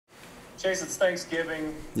Chase, it's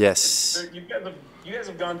Thanksgiving. Yes. You guys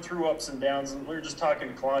have gone through ups and downs, and we were just talking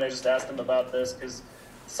to Kalani. I just asked him about this because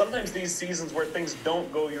sometimes these seasons where things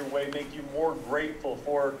don't go your way make you more grateful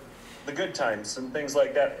for the good times and things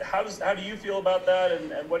like that. How do you feel about that,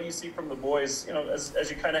 and what do you see from the boys,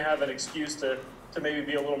 as you kind of have an excuse to maybe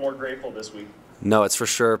be a little more grateful this week? No, it's for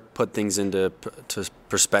sure put things into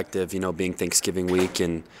perspective, being Thanksgiving week.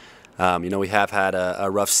 And, we have had a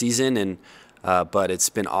rough season, and but it's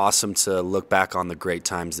been awesome to look back on the great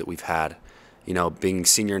times that we've had. Being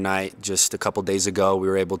senior night just a couple days ago, we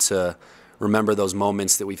were able to remember those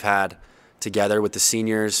moments that we've had together with the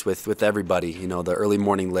seniors, with everybody. The early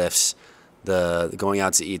morning lifts, the going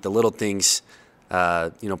out to eat, the little things.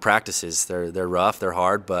 Practices, they're rough, they're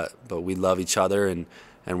hard, but we love each other, and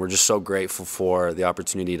we're just so grateful for the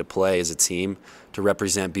opportunity to play as a team, to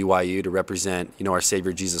represent BYU, to represent our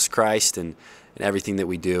Savior Jesus Christ, and everything that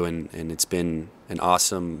we do. And it's been an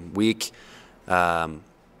awesome week.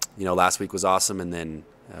 Last week was awesome, and then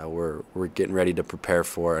we're getting ready to prepare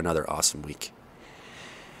for another awesome week.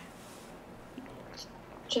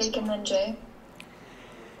 Jake and then Jay.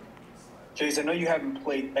 Jace, I know you haven't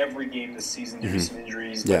played every game this season due to some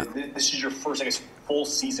injuries. Yeah. But this is your first, full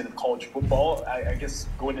season of college football. I guess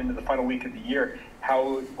going into the final week of the year,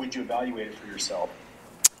 how would you evaluate it for yourself?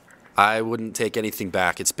 I wouldn't take anything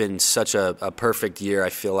back. It's been such a perfect year, I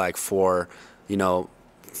feel like, for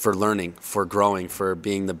learning, for growing, for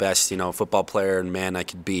being the best, football player and man I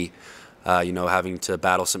could be. Having to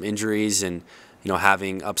battle some injuries and,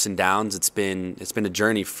 having ups and downs. It's been a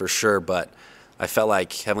journey for sure, but I felt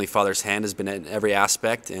like Heavenly Father's hand has been in every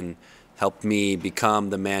aspect and helped me become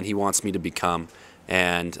the man He wants me to become,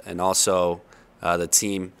 and also the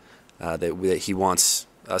team that He wants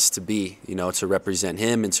us to be, to represent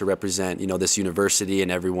Him and to represent, this university and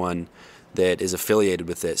everyone that is affiliated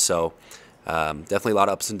with it. So definitely a lot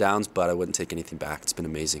of ups and downs, but I wouldn't take anything back. It's been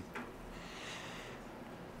amazing.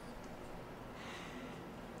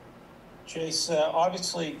 Chase,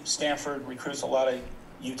 obviously Stanford recruits a lot of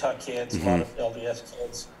Utah kids, a lot of LDS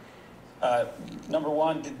kids. Number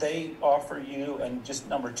one, did they offer you, and just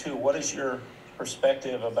number two, what is your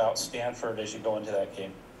perspective about Stanford as you go into that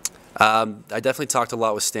game? I definitely talked a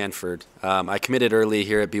lot with Stanford. I committed early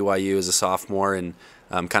here at BYU as a sophomore, and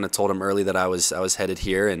kind of told them early that I was headed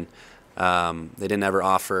here, and they didn't ever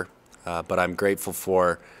offer. But I'm grateful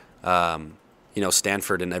for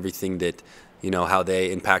Stanford and everything that how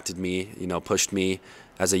they impacted me, pushed me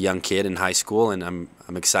as a young kid in high school, and I'm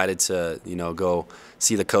excited to go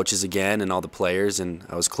see the coaches again and all the players. And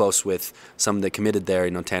I was close with some that committed there,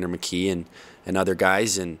 Tanner McKee and other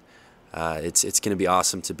guys, and it's going to be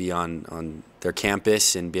awesome to be on their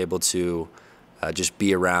campus and be able to just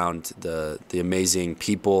be around the amazing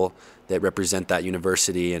people that represent that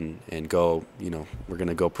university, and go, we're going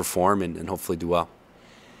to go perform and hopefully do well.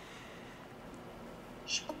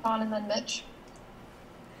 Sean and then Mitch.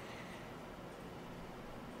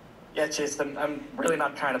 Yeah, Chase, I'm really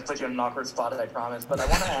not trying to put you in an awkward spot, I promise, but I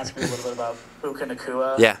want to ask you a little bit about Puka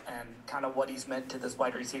Nacua and kind of what he's meant to this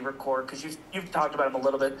wide receiver core, because you've talked about him a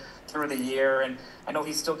little bit through the year, and I know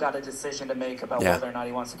he's still got a decision to make about whether or not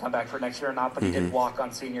he wants to come back for next year or not, but he did walk on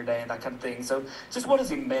senior day and that kind of thing. So just what has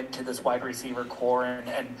he meant to this wide receiver core,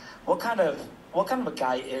 and what kind of a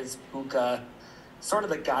guy is Puka? Sort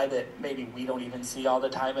of the guy that maybe we don't even see all the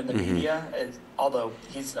time in the media, although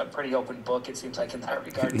he's a pretty open book, it seems like, in that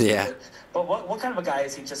regard. Yeah. But what kind of a guy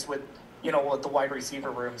is he just with the wide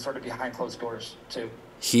receiver room sort of behind closed doors too?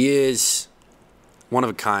 He is one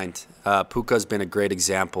of a kind. Puka's been a great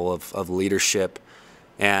example of leadership,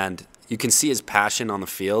 and you can see his passion on the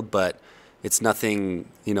field, but it's nothing,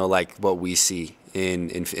 like what we see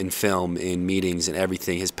in film, in meetings and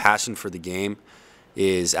everything. His passion for the game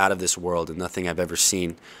is out of this world and nothing I've ever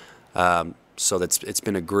seen. So it's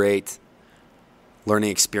been a great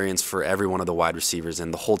learning experience for every one of the wide receivers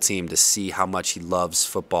and the whole team to see how much he loves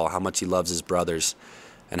football, how much he loves his brothers,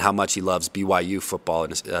 and how much he loves BYU football,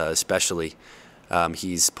 and especially.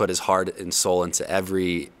 He's put his heart and soul into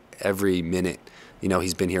every minute.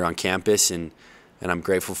 He's been here on campus, and I'm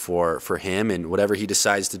grateful for him and whatever he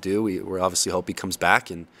decides to do. We obviously hope he comes back,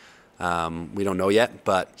 and we don't know yet,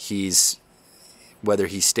 but whether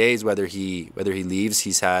he stays, whether he leaves,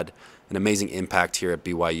 he's had an amazing impact here at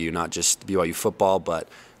BYU, not just BYU football, but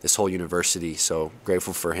this whole university. So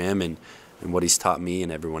grateful for him and what he's taught me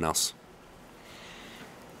and everyone else.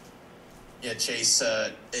 Yeah, Chase,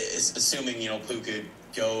 assuming, Puka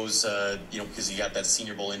goes, because you got that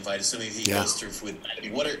Senior Bowl invite, assuming he goes through with that,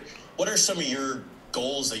 what are some of your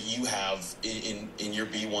goals that you have in your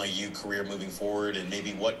BYU career moving forward, and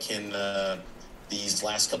maybe what can these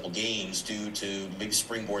last couple games due to maybe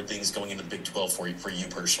springboard things going into the Big 12 for you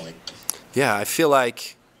personally? Yeah, I feel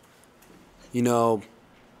like, I'm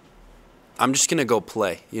just going to go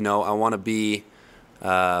play. I want to be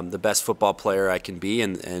the best football player I can be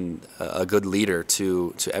and a good leader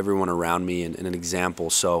to everyone around me and an example.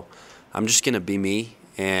 So I'm just going to be me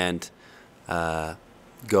and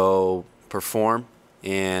go perform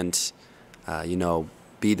and,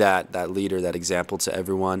 be that leader, that example to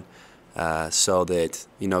everyone so that,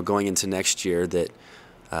 going into next year that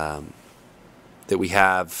we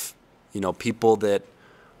have, people that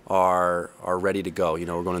are ready to go.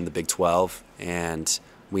 We're going in the Big 12 and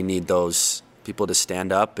we need those people to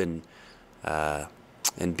stand up and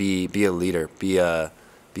be a leader, be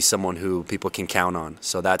someone who people can count on.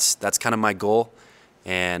 So that's kind of my goal.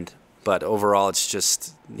 But overall, it's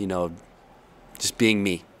just just being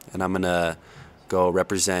me, and I'm gonna go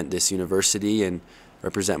represent this university and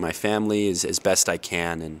represent my family as best I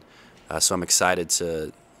can. And so I'm excited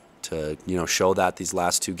to show that these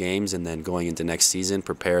last 2 games, and then going into next season,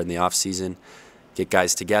 prepare in the off season, get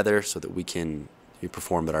guys together so that we can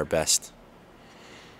perform at our best.